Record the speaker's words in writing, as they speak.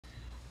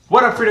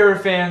What up, Freediver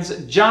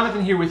fans?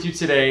 Jonathan here with you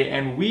today,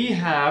 and we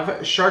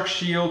have Shark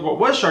Shield, what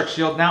was Shark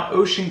Shield, now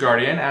Ocean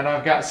Guardian, and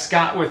I've got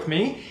Scott with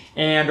me,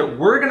 and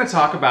we're going to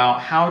talk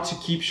about how to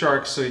keep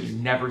sharks so that you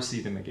never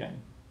see them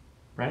again,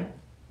 right?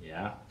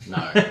 Yeah,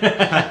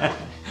 no.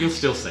 You'll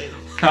still see them.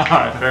 All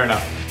right, fair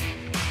enough.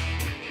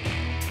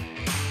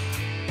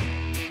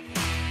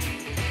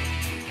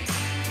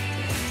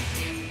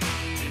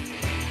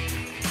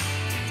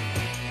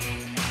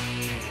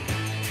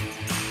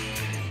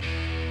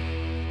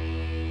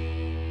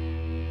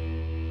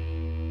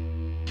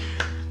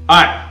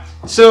 All right,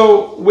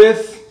 so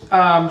with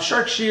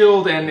Shark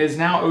Shield and is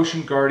now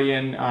Ocean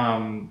Guardian,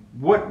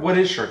 what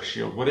is Shark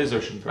Shield? What is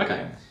Ocean Guardian?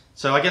 Okay,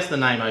 so I guess the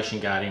name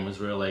Ocean Guardian was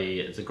really,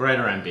 it's a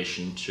greater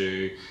ambition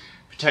to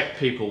protect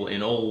people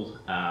in all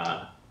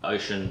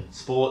ocean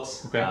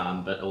sports, okay.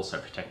 But also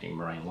protecting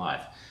marine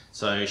life.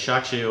 So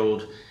Shark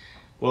Shield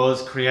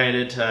was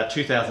created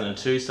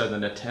 2002, so the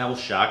Natal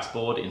Sharks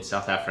Board in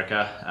South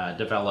Africa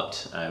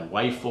developed a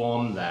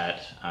waveform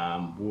that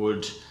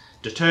would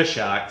deter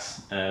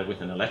sharks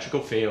with an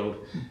electrical field,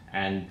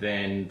 and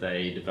then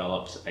they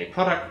developed a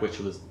product which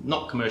was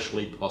not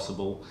commercially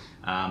possible,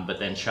 but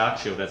then Shark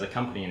Shield as a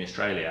company in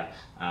Australia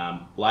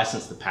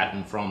licensed the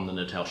patent from the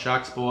Natal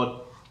Sharks Board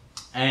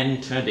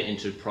and turned it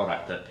into a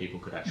product that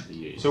people could actually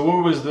use. So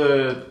what was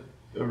the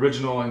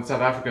original in South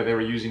Africa? They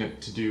were using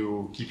it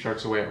to keep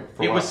sharks away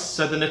for what?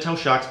 So the Natal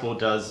Sharks Board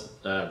does,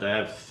 they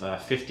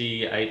have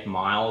 58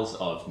 miles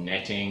of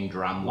netting,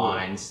 drum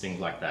lines,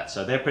 things like that.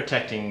 So they're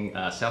protecting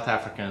South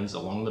Africans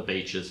along the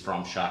beaches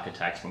from shark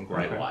attacks from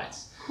great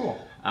whites. Cool.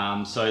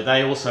 So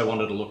they also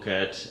wanted to look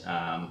at,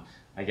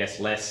 I guess,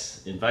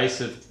 less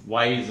invasive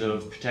ways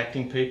of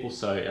protecting people.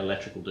 So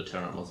electrical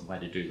deterrent was a way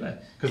to do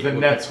that. Because the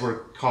nets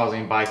were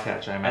causing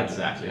bycatch, I imagine.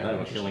 Exactly. They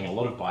were killing a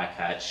lot of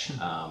bycatch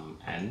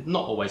and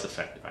not always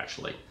effective,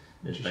 actually.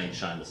 It's been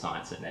shown the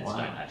science that nets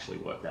don't actually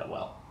work that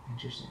well.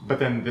 Interesting. But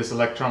then this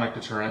electronic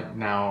deterrent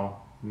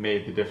now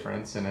made the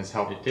difference and has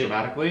helped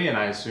dramatically, and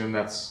I assume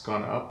that's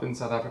gone up in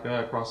South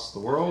Africa across the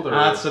world?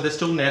 Or? So there's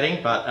still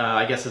netting, but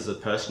I guess as a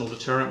personal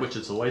deterrent, which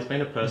has always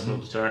been a personal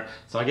deterrent.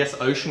 So I guess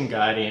Ocean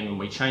Guardian,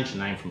 we changed the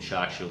name from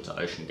Shark Shield to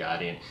Ocean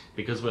Guardian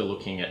because we're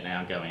looking at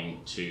now going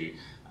to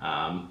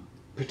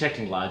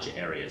protecting larger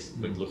areas.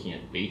 We're looking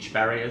at beach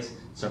barriers,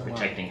 so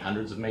protecting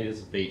hundreds of meters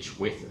of beach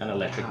with an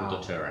electrical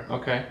deterrent.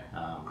 Okay.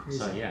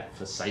 So yeah,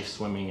 for safe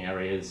swimming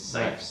areas,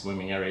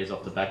 swimming areas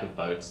off the back of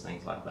boats,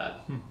 things like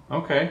that.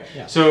 Okay.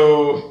 Yeah.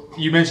 So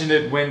you mentioned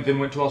it went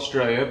to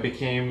Australia,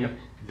 became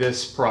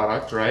this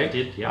product, right?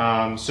 It did,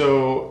 yeah.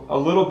 So a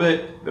little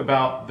bit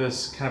about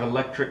this kind of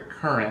electric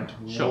current.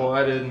 Sure.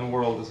 What in the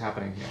world is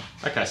happening here?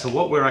 Okay, so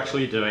what we're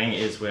actually doing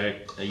is we're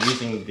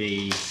using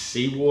the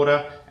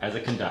seawater as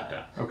a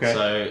conductor. Okay.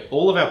 So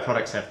all of our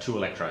products have two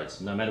electrodes,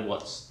 no matter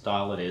what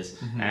style it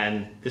is.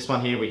 And this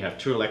one here, we have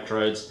two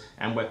electrodes,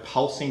 and we're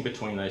pulsing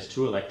between those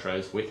two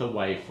electrodes with a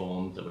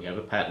waveform that we have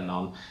a patent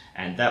on,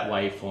 and that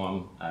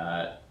waveform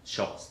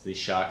shocks the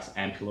shark's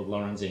ampulla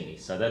lorenzini.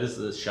 So that is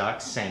the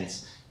shark's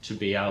sense to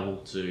be able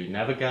to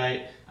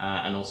navigate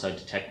and also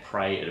detect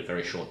prey at a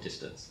very short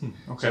distance.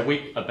 Okay. So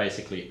we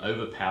basically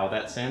overpower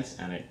that sense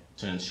and it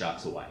turns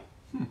sharks away.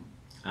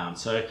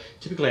 So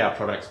typically our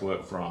products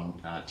work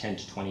from 10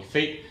 to 20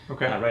 feet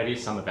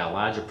radius. Some of our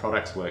larger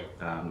products work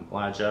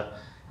larger.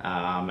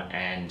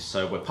 And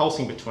so we're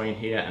pulsing between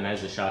here, and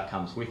as the shark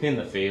comes within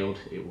the field,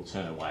 it will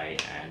turn away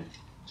and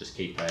just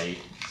keep a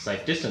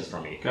safe distance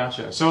from you.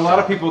 Gotcha. So a lot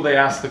of people, they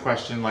ask the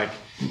question like,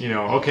 you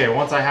know, okay,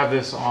 once I have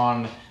this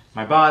on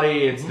my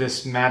body, it's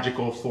this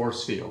magical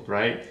force field,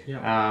 right? Yeah.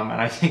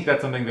 And I think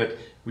that's something that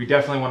we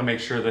definitely want to make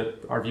sure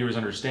that our viewers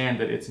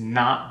understand, that it's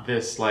not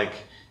this like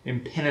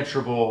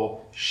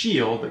impenetrable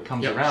shield that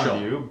comes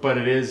around you, but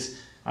it is,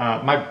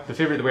 the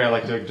favorite way I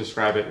like to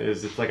describe it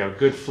is it's like a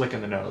good flick in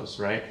the nose,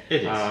 right?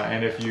 It is.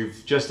 And if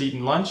you've just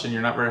eaten lunch and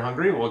you're not very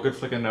hungry, well, a good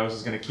flick in the nose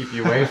is going to keep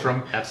you away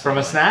from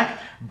a snack.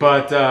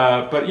 But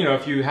you know,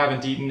 if you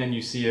haven't eaten and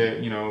you see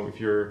if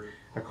you're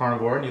a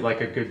carnivore and you like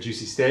a good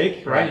juicy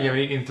steak, right? You haven't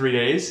eaten in 3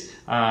 days,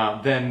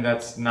 then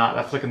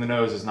that flick in the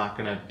nose is not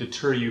going to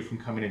deter you from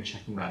coming and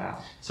checking that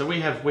out. So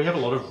we have a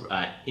lot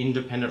of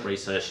independent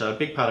research. So a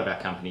big part of our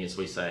company is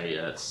we say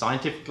it's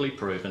scientifically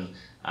proven.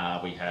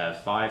 We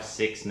have 5,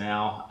 6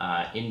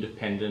 now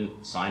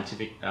independent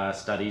scientific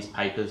studies,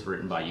 papers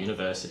written by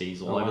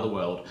universities all over the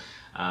world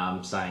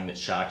saying that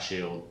Shark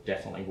Shield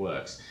definitely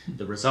works.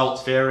 The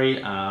results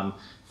vary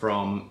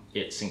from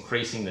it's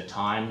increasing the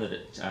time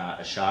that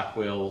a shark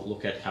will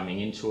look at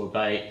coming into a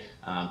bait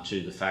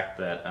to the fact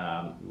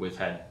that we've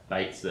had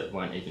baits that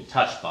weren't even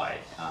touched by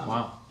it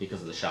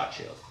because of the Shark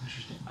Shield.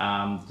 Interesting.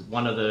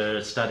 One of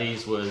the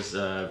studies was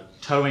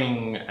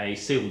towing a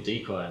sealed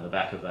decoy in the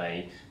back of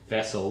a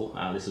vessel.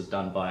 This was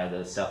done by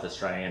the South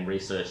Australian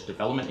Research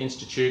Development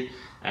Institute,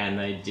 and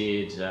they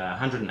did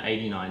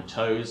 189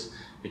 tows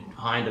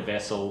behind a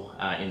vessel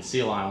in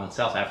Seal Island,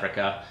 South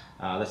Africa.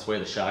 That's where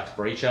the sharks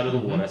breach out of the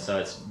water, so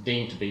it's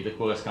deemed to be the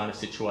worst kind of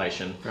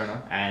situation. Fair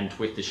enough. And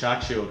with the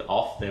Shark Shield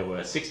off, there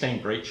were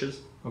 16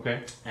 breaches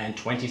Okay. And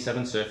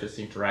 27 surface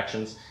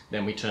interactions.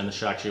 Then we turn the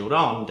shark shield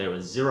on, there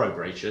were 0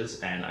 breaches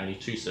and only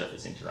 2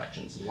 surface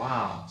interactions.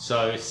 Wow.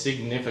 So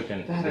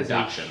significant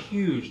reduction. Is a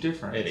huge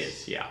difference. It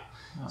is, yeah.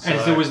 And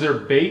so was there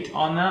bait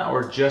on that,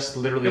 or just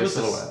literally a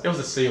silhouette? It was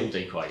a seal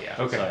decoy, yeah.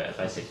 Okay. So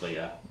basically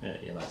a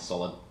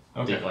solid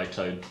decoy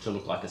to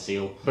look like a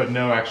seal. But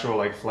no actual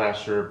like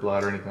flesh or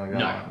blood or anything like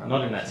that? No,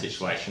 not in that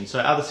situation. So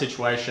other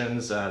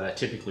situations, they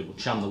typically will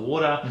chum the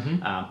water,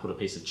 put a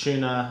piece of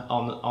tuna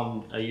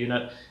on a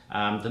unit.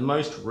 The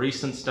most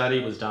recent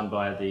study was done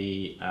by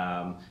the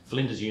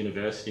Flinders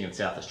University in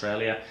South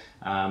Australia.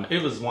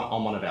 It was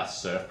on one of our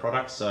surf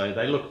products. So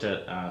they looked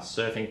at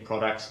surfing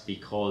products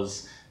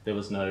because there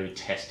was no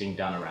testing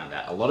done around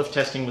that. A lot of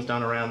testing was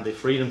done around the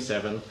Freedom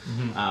 7,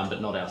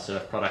 but not our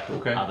surf product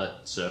or other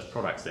surf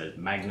products. There's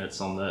magnets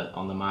on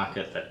the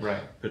market that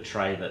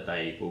portray that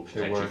they will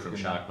protect you from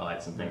shark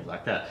bites and things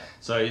like that.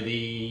 So the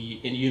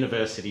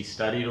university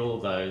studied all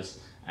of those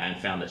and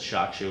found that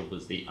Shark Shield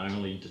was the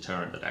only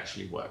deterrent that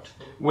actually worked.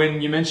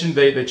 When you mentioned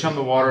they chum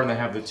the water and they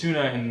have the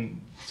tuna, and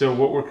so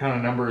what were kind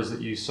of numbers that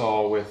you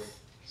saw with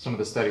some of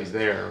the studies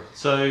there?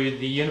 So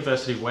the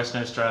University of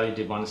Western Australia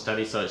did one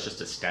study, so it's just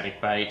a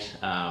static bait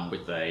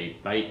with a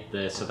bait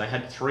there. So they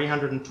had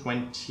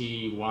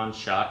 321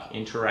 shark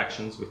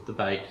interactions with the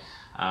bait.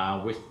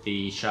 With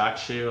the Shark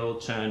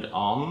Shield turned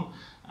on,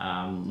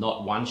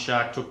 not one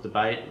shark took the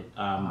bait,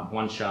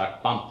 one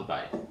shark bumped the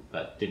bait,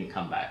 but didn't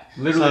come back.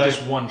 Literally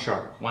just one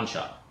shark? One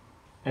shark.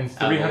 And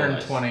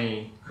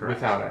 320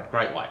 without it?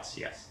 Great whites,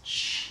 yes.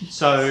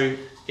 So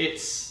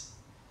it's...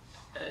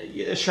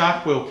 a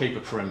shark will keep a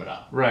perimeter.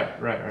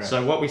 Right.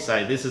 So what we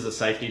say, this is a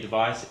safety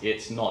device.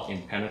 It's not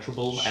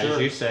impenetrable,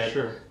 as you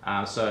said.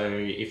 So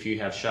if you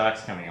have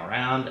sharks coming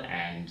around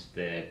and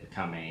they're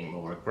becoming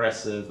more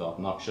aggressive,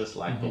 obnoxious,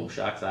 like bull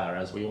sharks are,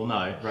 as we all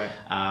know,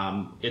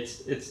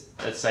 it's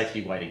a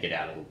safety way to get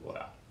out of the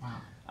water.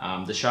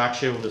 Wow. The Shark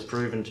Shield has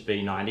proven to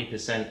be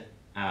 90%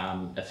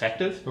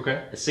 effective.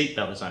 Okay. A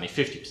seatbelt is only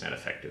 50%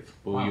 effective.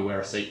 Will you wear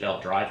a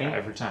seatbelt driving?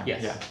 Every time.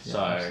 Yes. Yeah, so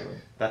absolutely.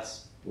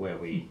 That's where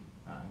we...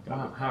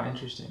 Wow, how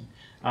interesting.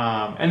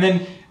 And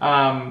then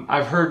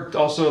I've heard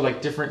also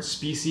like different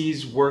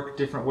species work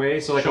different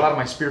ways. So like a lot of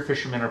my spear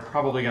fishermen are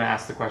probably going to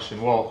ask the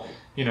question, well,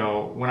 you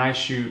know, when I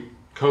shoot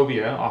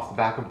cobia off the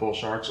back of bull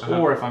sharks,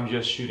 or if I'm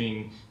just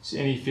shooting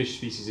any fish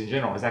species in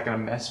general, is that going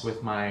to mess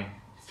with my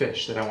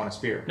fish that I want to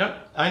spear? No,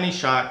 only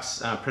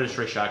sharks,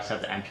 predatory sharks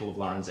have the ampulla of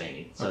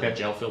Lorenzini, so the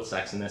gel-filled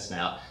sacs in their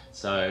snout.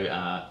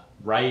 So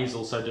rays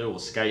also do, or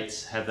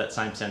skates have that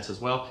same sense as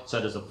well. So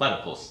does a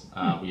platypus.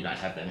 We don't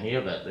have them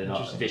here, but they're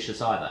not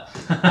vicious either.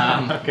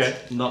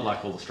 Not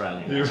like all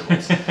Australian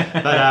animals.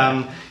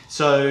 But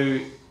so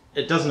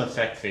it doesn't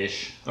affect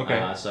fish.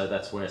 So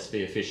that's where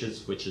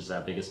spearfishers, which is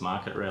our biggest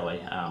market really,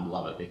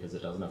 love it because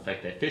it doesn't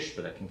affect their fish,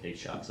 but it can keep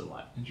sharks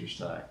alive.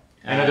 Interesting. So,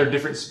 and are there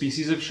different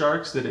species of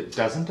sharks that it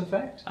doesn't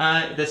affect?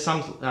 There's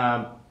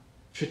some...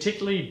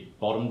 particularly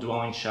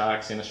bottom-dwelling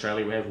sharks in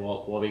Australia. We have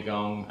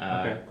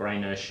wobbegong, grey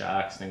nurse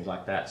sharks, things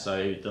like that.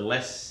 So the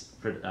less,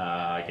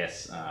 I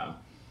guess,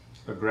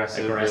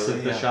 aggressive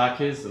really, the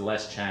shark is, the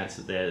less chance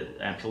that their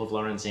ampulla of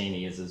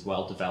Lorenzini is as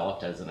well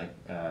developed as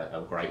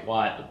a great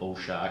white, a bull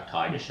shark,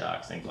 tiger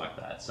sharks, things like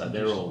that. So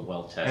they're all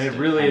well tested. And it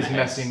really is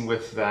messing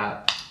with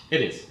that.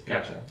 It is.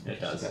 Gotcha.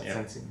 It does. That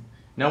sensing.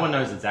 No one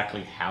knows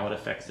exactly how it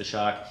affects the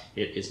shark.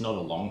 It is not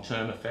a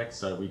long-term effect,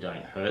 so we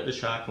don't hurt the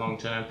shark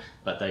long-term,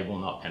 but they will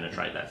not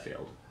penetrate that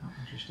field. Oh,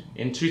 interesting.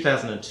 In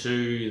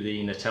 2002,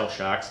 the Natal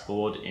Sharks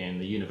Board in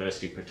the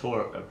University of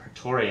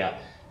Pretoria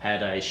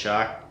had a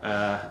shark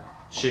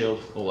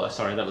shield, or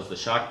sorry, that was the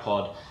shark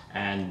pod,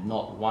 and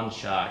not one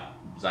shark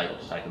was able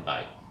to take a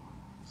bait.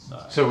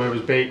 So it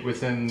was bait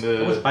within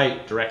the... It was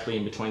bait directly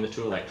in between the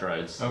two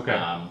electrodes,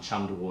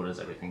 chummed waters,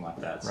 everything like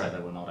that, so they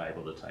were not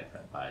able to take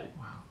that bait.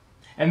 Wow.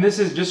 And this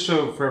is just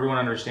so for everyone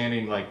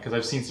understanding, like, because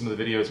I've seen some of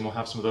the videos and we'll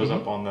have some of those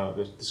up on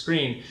the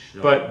screen,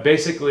 but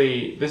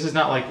basically this is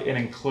not like an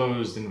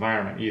enclosed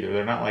environment either.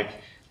 They're not like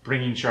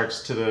bringing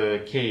sharks to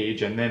the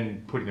cage and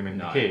then putting them in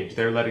the cage.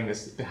 They're letting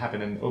this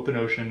happen in open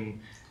ocean.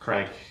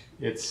 Like,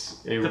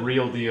 it's a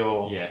real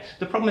deal. Yeah.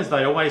 The problem is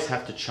they always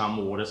have to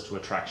chum waters to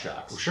attract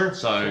sharks. Sure.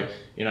 So,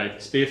 you know,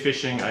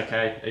 spearfishing,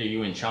 okay, are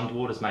you in chummed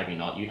waters? Maybe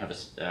not. You have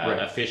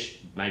a fish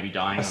maybe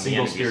dying on the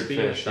end of your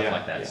spear, stuff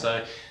like that.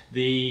 So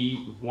the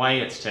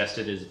way it's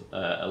tested is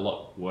a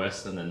lot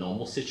worse than the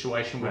normal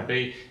situation would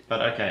be.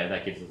 But okay,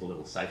 that gives us a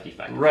little safety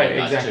factor. Right,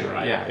 exactly. Too,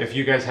 right? Yeah. If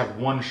you guys have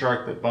one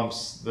shark that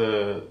bumps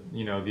the,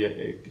 you know, the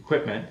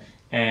equipment,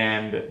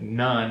 and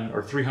none,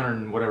 or 300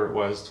 and whatever it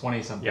was,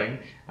 20 something,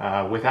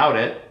 without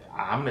it,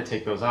 I'm going to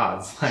take those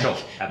odds. Like, sure,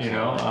 absolutely. You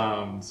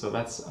know, so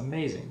that's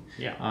amazing.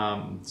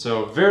 Yeah.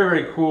 So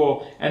very, very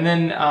cool. And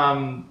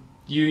then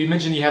you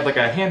mentioned you have like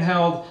a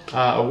handheld,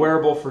 a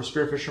wearable for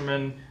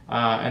spearfishermen,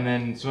 and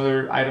then some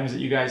other items that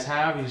you guys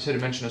have. You said you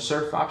mentioned a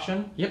surf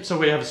option. Yep, so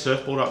we have a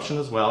surfboard option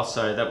as well.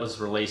 So that was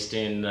released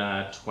in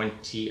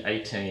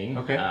 2018.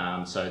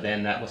 Okay. So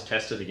then that was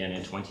tested again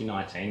in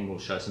 2019. We'll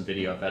show some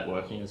video of that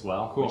working as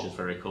well, which is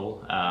very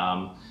cool.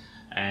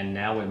 and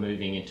now we're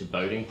moving into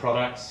boating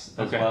products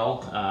as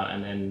well,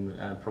 and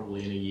then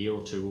probably in a year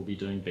or two we'll be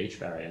doing beach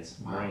barriers.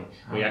 Wow.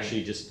 We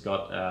actually just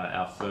got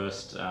our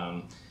first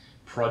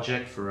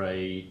project for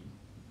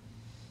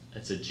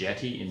it's a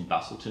jetty in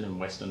Busselton in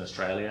Western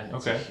Australia.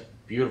 It's a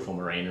beautiful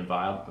marine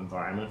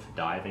environment for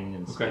diving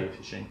and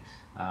spearfishing,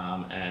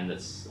 and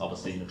it's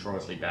obviously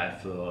notoriously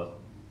bad for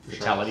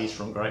fatalities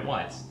from great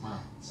whites. Wow.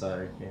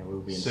 So yeah,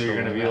 we'll be. So you're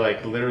going to be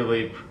like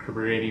literally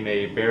creating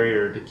a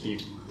barrier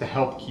to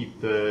help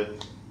keep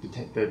the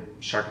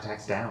shark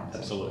attacks down.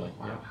 Absolutely.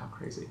 Wow, yeah. How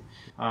crazy.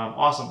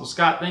 Awesome. Well,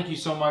 Scott, thank you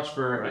so much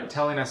for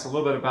telling us a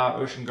little bit about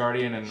Ocean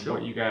Guardian and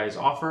what you guys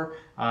offer.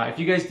 If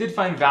you guys did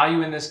find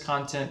value in this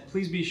content,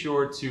 please be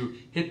sure to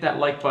hit that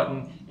like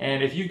button.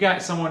 And if you've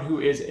got someone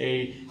who is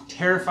a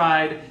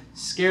terrified,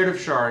 scared of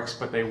sharks,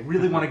 but they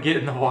really want to get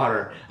in the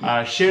water,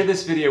 share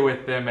this video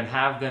with them and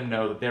have them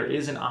know that there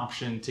is an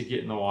option to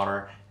get in the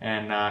water,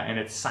 and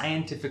it's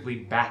scientifically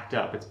backed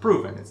up. It's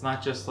proven. It's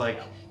not just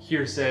like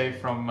hearsay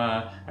from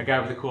a guy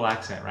with a cool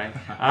accent, right?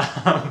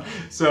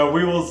 So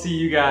we will see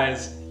you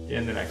guys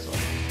in the next one.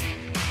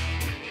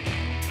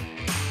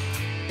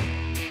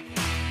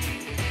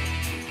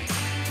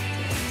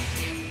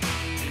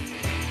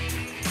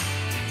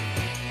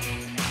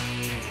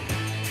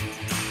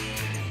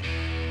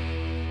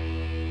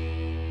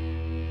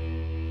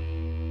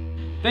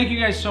 Thank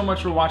you guys so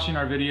much for watching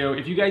our video.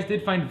 If you guys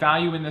did find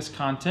value in this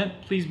content,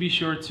 please be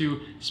sure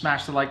to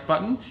smash the like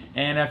button.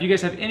 And if you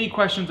guys have any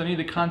questions on any of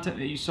the content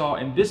that you saw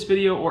in this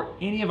video or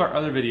any of our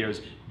other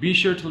videos, be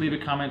sure to leave a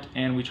comment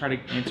and we try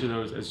to answer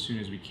those as soon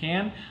as we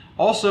can.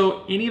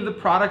 Also, any of the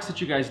products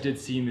that you guys did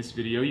see in this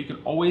video, you can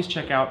always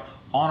check out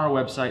on our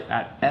website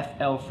at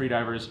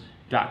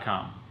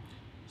flfreedivers.com.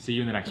 See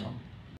you in the next one.